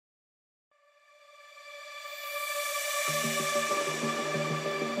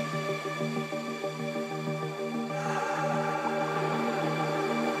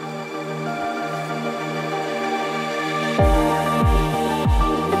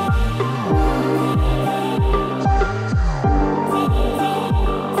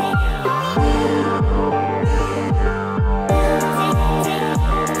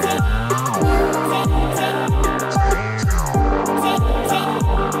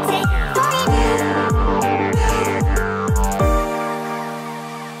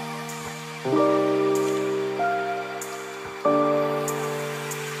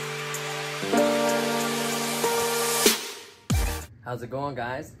How's it going,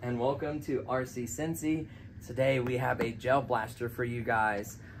 guys? And welcome to RC Cincy. Today we have a gel blaster for you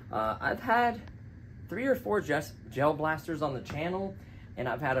guys. I've had 3 or 4 gel blasters on the channel, and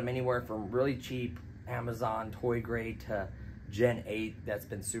I've had them anywhere from really cheap Amazon toy grade to Gen 8 that's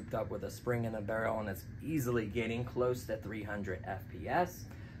been souped up with a spring in a barrel, and it's easily getting close to 300 FPS.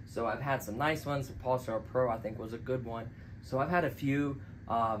 So I've had some nice ones. The Pulsar Pro I think was a good one. So I've had a few,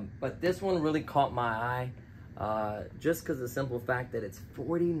 but this one really caught my eye. Just because of the simple fact that it's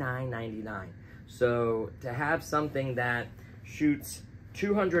 $49.99. So to have something that shoots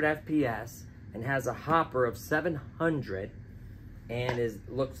 200 FPS and has a hopper of 700 and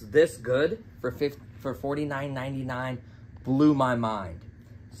looks this good for $49.99 blew my mind.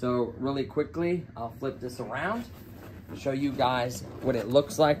 So really quickly, I'll flip this around, show you guys what it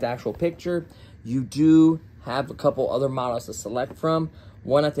looks like, the actual picture. You do have a couple other models to select from.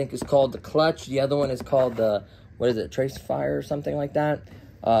 One I think is called the Clutch. The other one is called the, what is it, Trace Fire or something like that.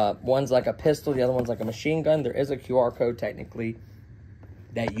 One's like a pistol. The other one's like a machine gun. There is a QR code technically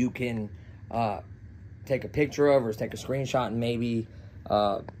that you can take a picture of or take a screenshot and maybe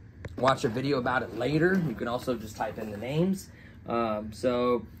watch a video about it later. You can also just type in the names.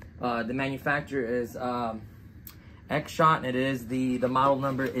 The manufacturer is X-Shot, and it is the model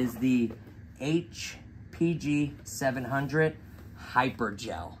number is the HPG-700 Hyper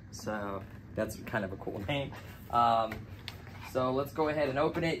Gel. So that's kind of a cool name. So let's go ahead and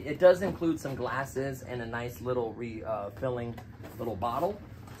open it. It does include some glasses and a nice little refilling little bottle.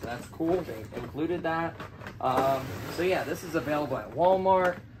 So that's cool, they included that. So yeah, this is available at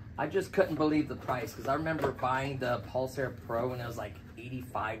Walmart. I just couldn't believe the price because I remember buying the Pulsar Pro and it was like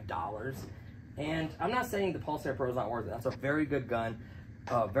 $85. And I'm not saying the Pulsar Pro is not worth it. That's a very good gun,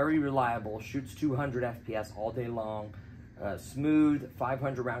 very reliable, shoots 200 FPS all day long. Smooth,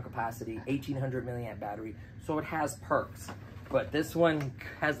 500 round capacity, 1800 milliamp battery, so it has perks. But this one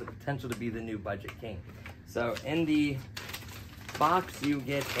has the potential to be the new budget king. So in the box, you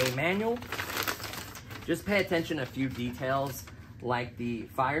get a manual. Just pay attention to a few details, like the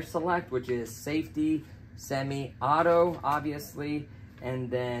fire select, which is safety, semi-auto, obviously, and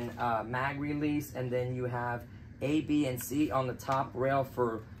then mag release, and then you have A, B, and C on the top rail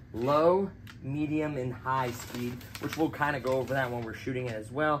for low, medium, and high speed, which we'll kind of go over that when we're shooting it as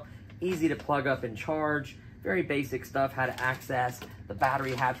well. Easy to plug up and charge. Very basic stuff, how to access the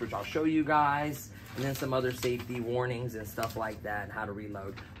battery hatch, which I'll show you guys, and then some other safety warnings and stuff like that, and how to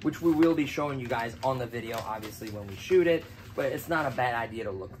reload, which we will be showing you guys on the video, obviously, when we shoot it, but it's not a bad idea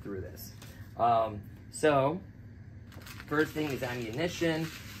to look through this. So, first thing is ammunition,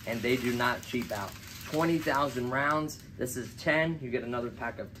 and they do not cheap out. 20,000 rounds. This is 10. You get another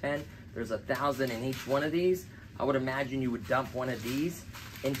pack of 10. There's 1,000 in each one of these. I would imagine you would dump one of these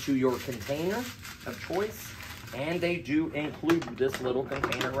into your container of choice, and they do include this little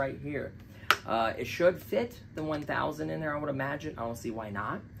container right here. It should fit the 1,000 in there, I would imagine. I don't see why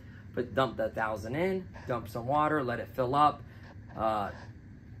not. But dump the 1,000 in, dump some water, let it fill up,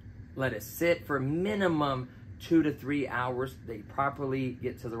 let it sit for minimum 2 to 3 hours. They properly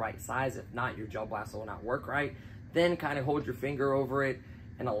get to the right size. If not, your gel blaster will not work right. Then kind of hold your finger over it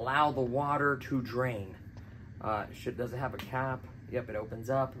and allow the water to drain. Does it have a cap? Yep, it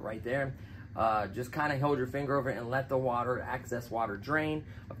opens up right there. Just kind of hold your finger over it and let the excess water drain.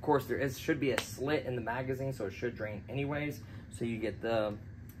 Of course, should be a slit in the magazine, so it should drain anyways. So you get the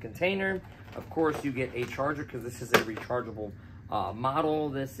container. Of course, you get a charger because this is a rechargeable model.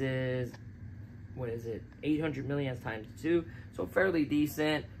 This is, what is it, 800 milliamps times 2, so fairly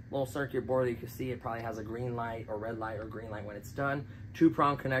decent. Little circuit board, you can see it probably has a green light or red light or green light when it's done.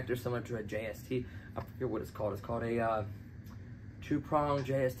 2-prong connector similar to a JST. I forget what it's called. It's called a 2-prong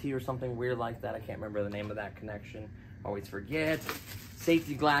JST or something weird like that. I can't remember the name of that connection. Always forget.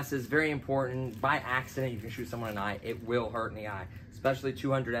 Safety glasses, very important. By accident, you can shoot someone in the eye. It will hurt in the eye, especially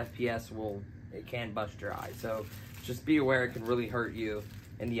 200 FPS. It can bust your eye. So just be aware it can really hurt you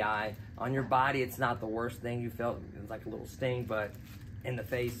in the eye. On your body, it's not the worst thing you felt. It's like a little sting, but in the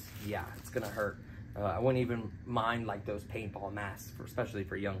face, yeah, it's gonna hurt. I wouldn't even mind like those paintball masks, especially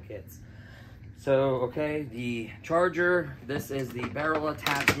for young kids. So, okay, the charger, this is the barrel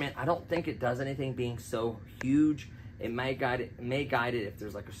attachment. I don't think it does anything being so huge. It may guide it if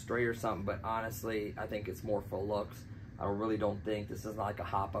there's like a stray or something, but honestly, I think it's more for looks. I really don't think this is like a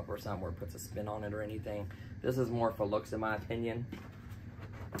hop up or something where it puts a spin on it or anything. This is more for looks in my opinion.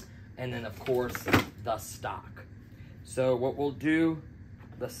 And then of course, the stock. So what we'll do,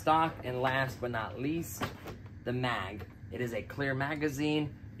 the stock, and last but not least, the mag. It is a clear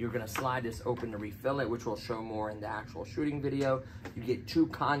magazine. You're gonna slide this open to refill it, which we'll show more in the actual shooting video. You get 2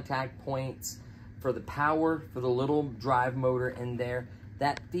 contact points for the power, for the little drive motor in there.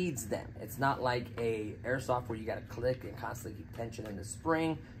 That feeds them. It's not like a airsoft where you gotta click and constantly keep tension in the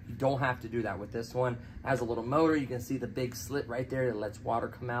spring. You don't have to do that with this one. It has a little motor. You can see the big slit right there that lets water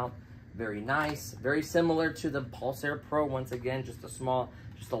come out. Very nice. Very similar to the Pulsar Pro. Once again, just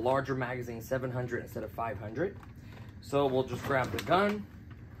a larger magazine, 700 instead of 500. So we'll just grab the gun.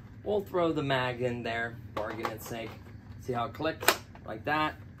 We'll throw the mag in there, for argument's sake. See how it clicks? Like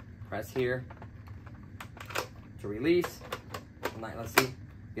that. Press here to release. Let's see.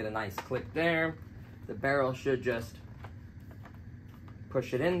 Get a nice click there. The barrel should just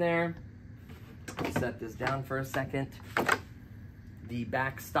push it in there. Set this down for a second. The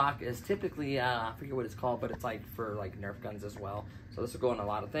back stock is typically, I forget what it's called, but it's like for like Nerf guns as well. So this will go in a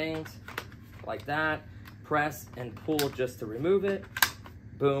lot of things. Like that. Press and pull just to remove it.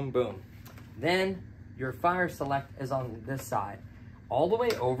 Boom, boom. Then your fire select is on this side. All the way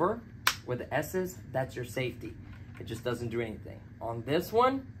over where the S is, that's your safety. It just doesn't do anything. On this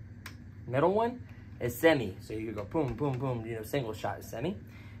one, middle one, is semi. So you can go boom, boom, boom, you know, single shot is semi.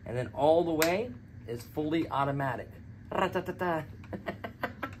 And then all the way is fully automatic. I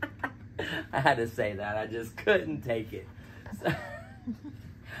had to say that, I just couldn't take it.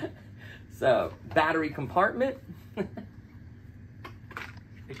 So battery compartment.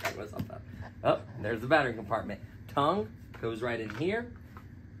 Oh, there's the battery compartment. Tongue goes right in here.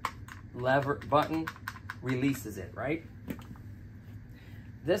 Lever button releases it, right?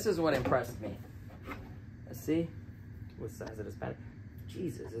 This is what impressed me. Let's see. What size of this battery?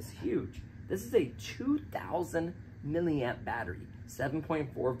 Jesus, it's huge. This is a 2000 milliamp battery,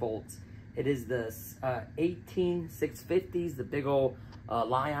 7.4 volts. It is the 18650s, the big old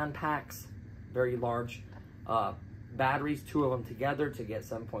Lion packs, very large batteries, 2 of them together to get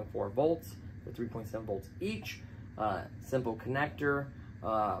 7.4 volts, or 3.7 volts each. Simple connector,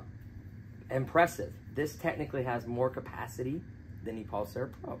 impressive. This technically has more capacity than the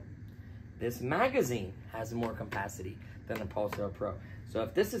Pulsar Pro. This magazine has more capacity than the Pulsar Pro. So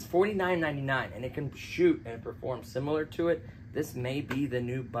if this is $49.99 and it can shoot and perform similar to it, this may be the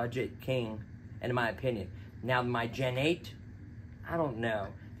new budget king, in my opinion. Now my Gen 8, I don't know.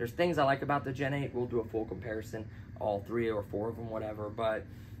 There's things I like about the Gen 8. We'll do a full comparison, all 3 or 4 of them, whatever. But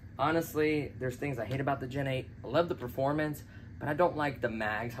honestly, there's things I hate about the Gen 8. I love the performance, but I don't like the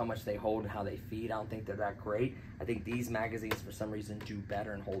mags, how much they hold and how they feed. I don't think they're that great. I think these magazines, for some reason, do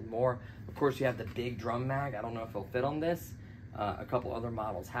better and hold more. Of course, you have the big drum mag. I don't know if it'll fit on this. A couple other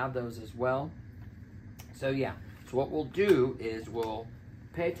models have those as well. So yeah, so what we'll do is we'll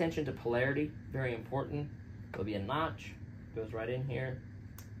pay attention to polarity, very important. There'll be a notch, goes right in here,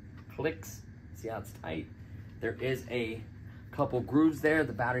 clicks, see how it's tight. There is a couple grooves there.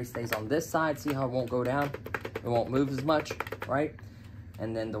 The battery stays on this side. See how it won't go down? It won't move as much, right?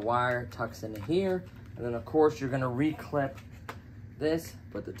 And then the wire tucks into here. And then of course you're gonna reclip this,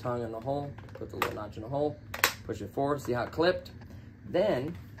 put the tongue in the hole, put the little notch in the hole, push it forward, see how it clipped?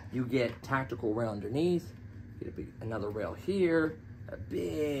 Then you get tactical rail underneath, get another rail here, a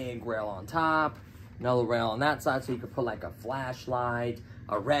big rail on top, another rail on that side, so you could put like a flashlight,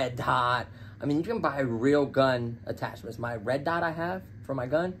 a red dot. I mean, you can buy real gun attachments. My red dot I have for my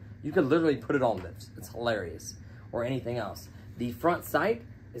gun, you could literally put it on this. It's hilarious. Or anything else. The front sight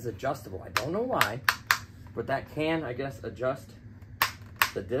is adjustable. I don't know why, but that can, I guess, adjust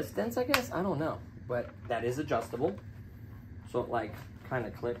the distance, I guess. I don't know, but that is adjustable. So it like kind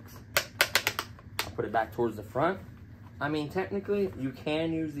of clicks. I'll put it back towards the front. I mean, technically, you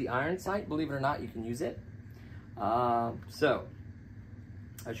can use the iron sight. Believe it or not, you can use it. So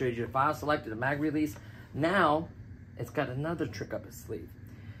I showed you the file selector, the mag release. Now, it's got another trick up its sleeve.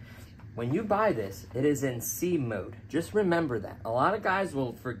 When you buy this, it is in C mode. Just remember that. A lot of guys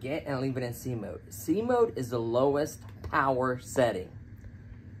will forget and leave it in C mode. C mode is the lowest power setting.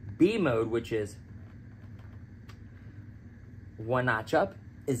 B mode, which is one notch up,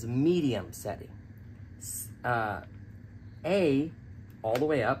 is medium setting. A, all the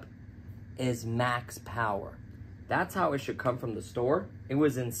way up, is max power. That's how it should come from the store. It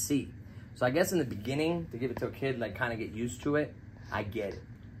was in C. So I guess in the beginning, to give it to a kid, like kind of get used to it, I get it.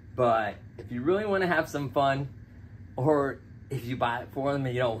 But if you really want to have some fun, or if you buy it for them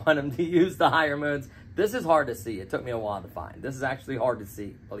and you don't want them to use the higher modes, this is hard to see. It took me a while to find. This is actually hard to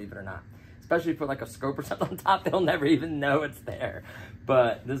see, believe it or not. Especially if you put like a scope or something on top, they'll never even know it's there.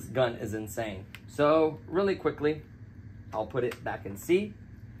 But this gun is insane. So really quickly, I'll put it back in C.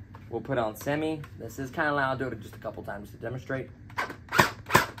 We'll put on semi. This is kind of loud. I'll do it just a couple times to demonstrate.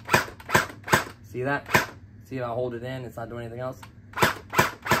 See that? See how I hold it in? It's not doing anything else.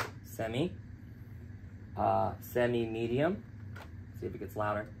 Semi. Semi-medium. See if it gets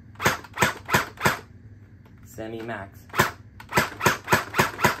louder. Semi-max.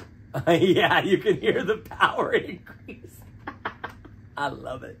 Yeah, you can hear the power increase. I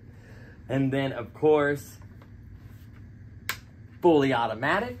love it. And then, of course, fully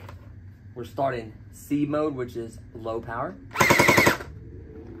automatic. We're starting C mode, which is low power.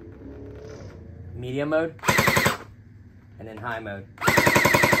 Medium mode. And then high mode.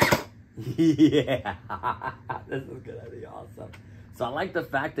 Yeah, this is gonna be awesome. So I like the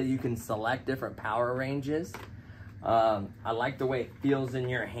fact that you can select different power ranges. I like the way it feels in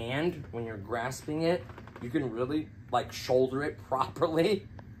your hand when you're grasping it. You can really like shoulder it properly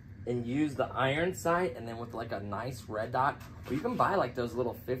and use the iron sight, and then with like a nice red dot. Or you can buy like those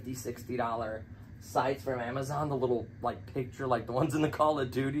little $50, $60 sights from Amazon, the little like picture, like the ones in the Call of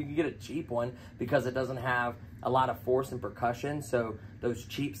Duty. You can get a cheap one because it doesn't have a lot of force and percussion. So those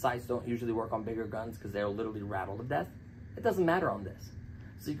cheap sights don't usually work on bigger guns because they'll literally rattle to death. It doesn't matter on this.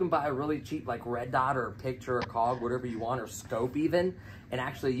 So you can buy a really cheap like red dot or a picture or cog, whatever you want, or scope even, and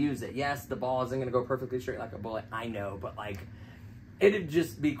actually use it. Yes, the ball isn't gonna go perfectly straight like a bullet, I know, but like, it'd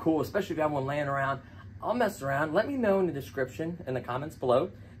just be cool, especially if you have one laying around. I'll mess around. Let me know in the description, in the comments below,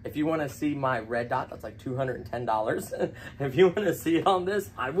 if you wanna see my red dot. That's like $210. If you wanna see it on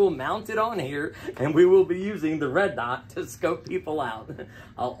this, I will mount it on here, and we will be using the red dot to scope people out.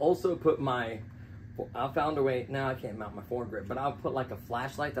 I'll also put my, I found a way, now I can't mount my foregrip, but I'll put like a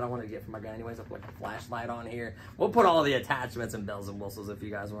flashlight that I want to get for my gun anyways. I'll put like a flashlight on here. We'll put all the attachments and bells and whistles if you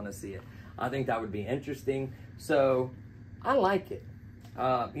guys want to see it. I think that would be interesting. So I like it.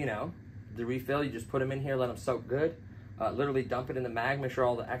 You know, the refill, you just put them in here, let them soak good. Literally dump it in the mag, make sure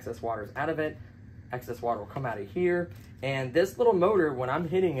all the excess water is out of it. Excess water will come out of here. And this little motor, when I'm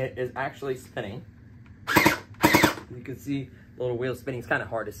hitting it, is actually spinning. You can see the little wheel spinning. It's kind of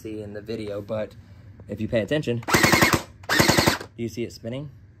hard to see in the video, but if you pay attention, you see it spinning?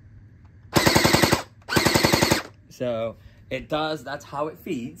 So it does, that's how it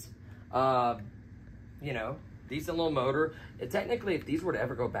feeds. You know, decent little motor. Technically, if these were to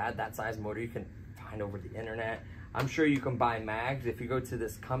ever go bad, that size motor you can find over the internet. I'm sure you can buy mags. If you go to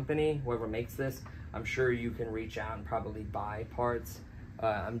this company, whoever makes this, I'm sure you can reach out and probably buy parts.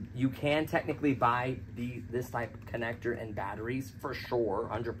 You can technically buy this type of connector and batteries for sure,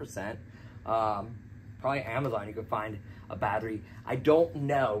 100%. Probably Amazon, you can find a battery. I don't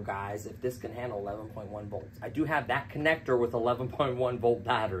know, guys, if this can handle 11.1 volts. I do have that connector with 11.1 volt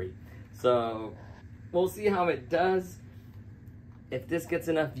battery. So we'll see how it does. If this gets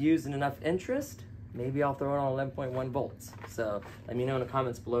enough views and enough interest, maybe I'll throw it on 11.1 volts. So let me know in the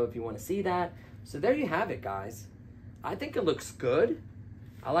comments below if you want to see that. So there you have it, guys. I think it looks good.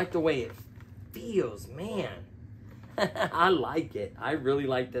 I like the way it feels, man. I like it. I really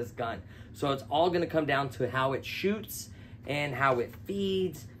like this gun. So it's all going to come down to how it shoots and how it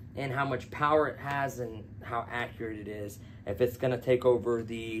feeds and how much power it has and how accurate it is. If it's going to take over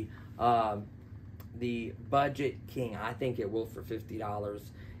the budget king, I think it will for $50.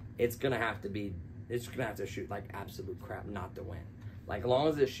 It's going to have to shoot like absolute crap not to win. Like, as long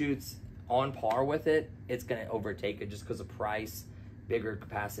as it shoots on par with it, it's going to overtake it just because of price, bigger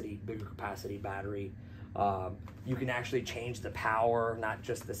capacity battery. You can actually change the power, not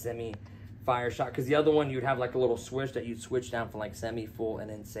just the semi fire shot, because the other one you'd have like a little switch that you'd switch down from like semi, full, and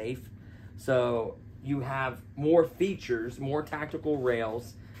then safe. So you have more features, more tactical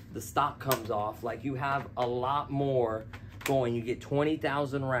rails, the stock comes off, like you have a lot more going. You get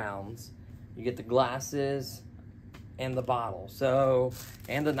 20,000 rounds, you get the glasses and the bottle, so,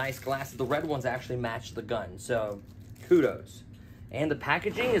 and the nice glasses. The red ones actually match the gun, so kudos. And the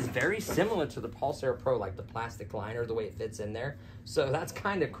packaging is very similar to the Pulsar Pro, like the plastic liner, the way it fits in there. So that's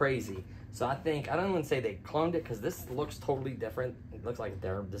kind of crazy. So I think, I don't even say they cloned it, because this looks totally different. It looks like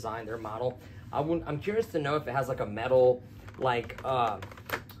their design, their model. I'm curious to know if it has like a metal, like a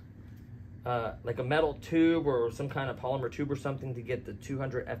metal tube or some kind of polymer tube or something to get the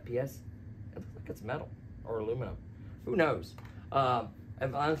 200 FPS. It looks like it's metal or aluminum. Who knows?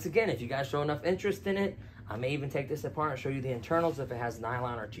 And once again, if you guys show enough interest in it, I may even take this apart and show you the internals, if it has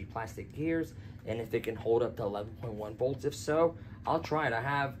nylon or cheap plastic gears, and if it can hold up to 11.1 volts. If so, I'll try it. I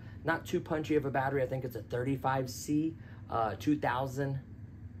have not too punchy of a battery. I think it's a 35C 2000.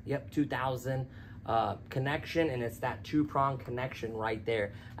 Yep, 2000 connection, and it's that 2-prong connection right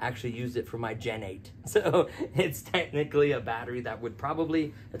there. I actually used it for my Gen 8. So it's technically a battery that would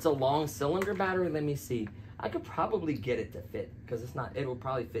probably, it's a long cylinder battery. Let me see. I could probably get it to fit, because it's not, it'll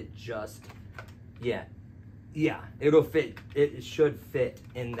probably fit just, yeah, it'll fit, it should fit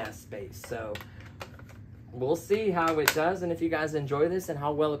in that space. So we'll see how it does, and if you guys enjoy this and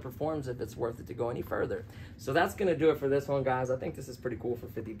how well it performs, if it's worth it to go any further. So that's gonna do it for this one, guys. I think this is pretty cool for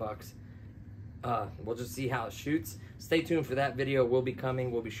 50 bucks. We'll just see how it shoots. Stay tuned for that video. Will be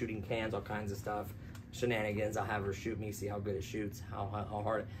coming. We'll be shooting cans, all kinds of stuff, shenanigans. I'll have her shoot me, see how good it shoots, how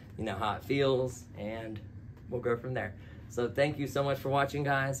hard, you know, how it feels, and we'll go from there. So thank you so much for watching,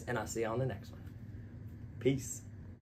 guys, and I'll see you on the next one. Peace.